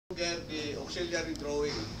consider the auxiliary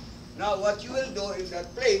drawing. Now, what you will do in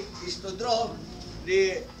that plate is to draw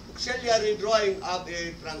the auxiliary drawing of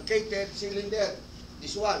a truncated cylinder.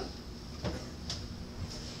 This one.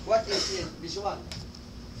 What is it? This one.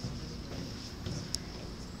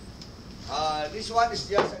 This one is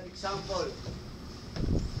just an example.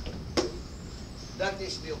 That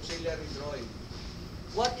is the auxiliary drawing.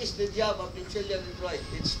 What is the job of the auxiliary drawing?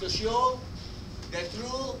 It's to show the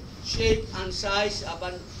true shape and size of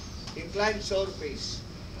an inclined surface,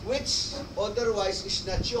 which otherwise is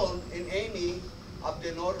not shown in any of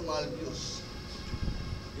the normal views.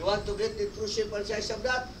 You want to get the true shape and size of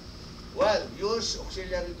that? Well, use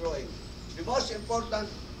auxiliary drawing. The most important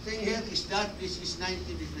thing here is that this is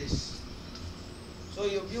 90 degrees. So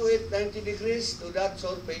you view it 90 degrees to that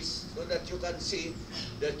surface so that you can see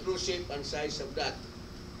the true shape and size of that.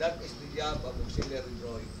 That is the job of auxiliary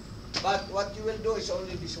drawing. But what you will do is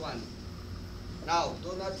only this one. Now,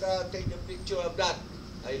 do not take a picture of that.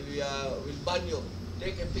 I will ban you.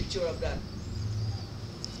 Take a picture of that.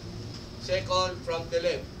 Second from the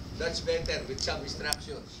left. That's better with some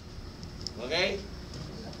instructions. Okay?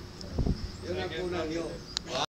 Yun ang kunan nyo.